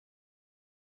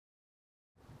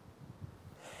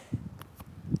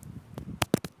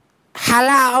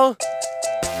Hello?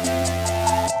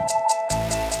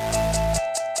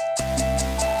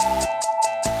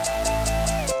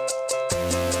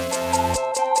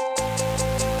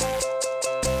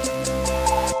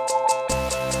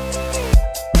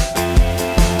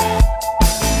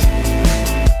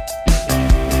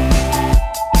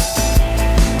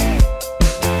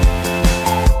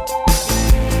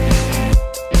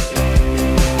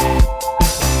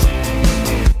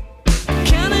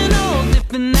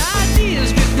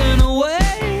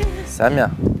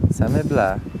 Sammy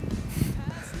Blah.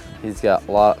 He's got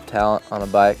a lot of talent on a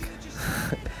bike.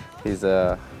 He's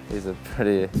a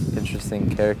pretty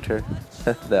interesting character,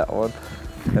 that one,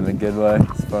 in a good way.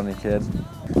 He's a funny kid.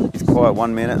 He's quiet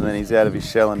 1 minute and then he's out of his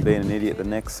shell and being an idiot the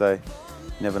next, so you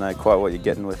never know quite what you're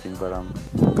getting with him, but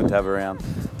good to have around.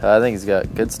 I think he's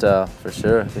got good style, for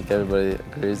sure. I think everybody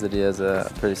agrees that he has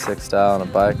a pretty sick style on a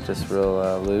bike, just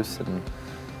real loose, and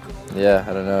yeah,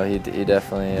 I don't know, he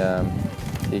definitely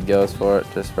he goes for it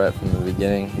just right from the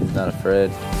beginning. He's not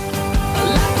afraid.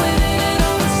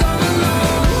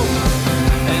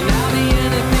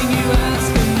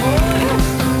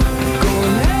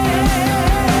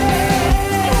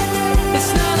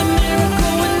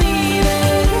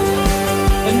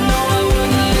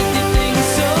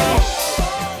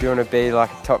 If you want to be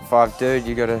like a top 5 dude,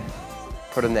 you got to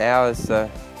put in the hours. So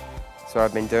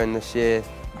I've been doing this year.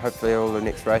 Hopefully all the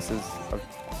next races I've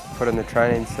put in the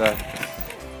training. So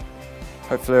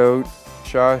hopefully it'll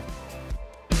show.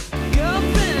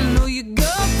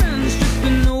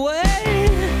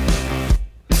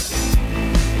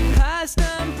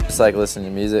 Just like listening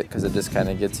to music, because it just kind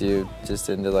of gets you just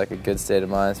into like a good state of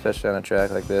mind, especially on a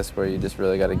track like this where you just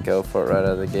really got to go for it right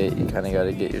out of the gate. You kind of got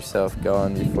to get yourself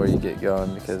going before you get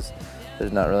going, because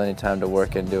there's not really any time to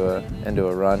work into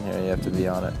a run here. You have to be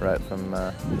on it right from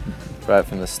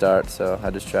the start. So I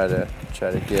just try to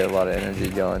get a lot of energy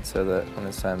going so that when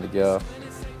it's time to go,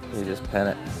 you just pen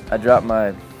it. I dropped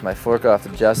my fork off to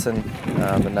Justin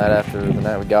the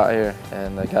night we got here,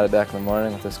 and I got it back in the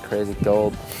morning with this crazy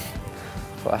cold.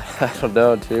 Well, I don't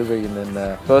know, tubing, and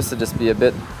then supposed to just be a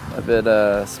bit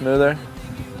smoother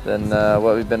than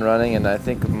what we've been running, and I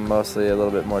think mostly a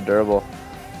little bit more durable.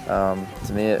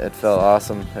 To me, it felt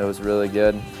awesome. It was really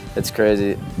good. It's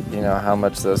crazy, you know, how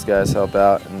much those guys help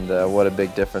out, and what a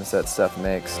big difference that stuff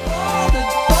makes.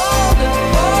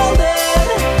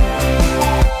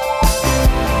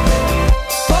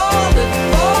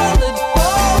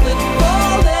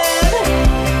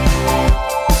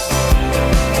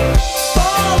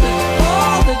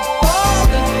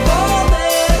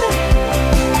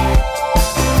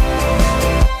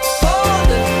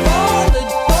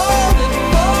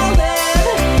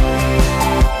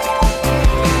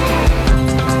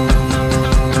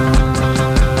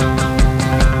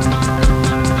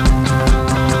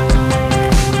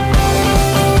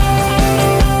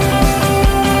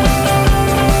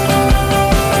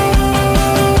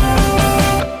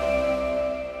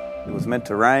 Meant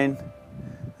to rain,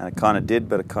 and it kind of did,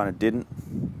 but it kind of didn't,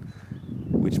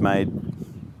 which made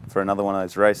for another one of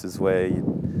those races where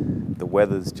the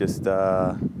weather's just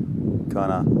kind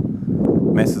of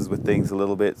messes with things a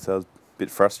little bit, so it's a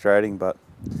bit frustrating, but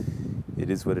it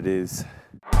is what it is.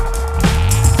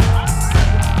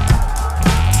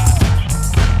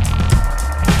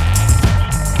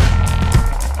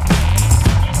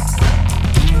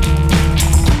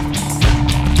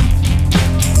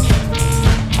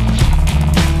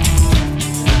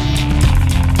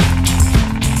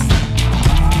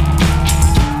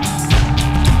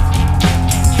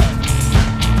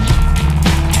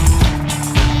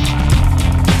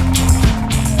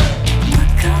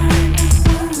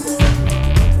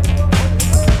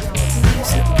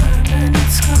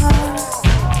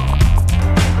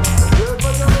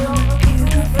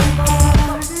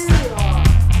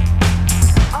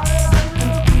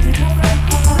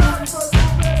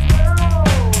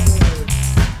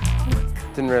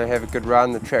 Didn't really have a good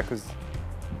run. The track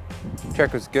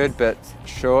was good, but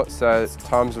short, so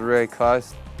times were really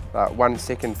close. Like 1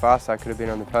 second faster, I could have been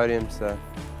on the podium. So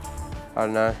I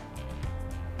don't know.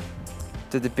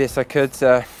 Did the best I could.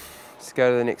 So let's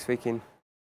go to the next weekend.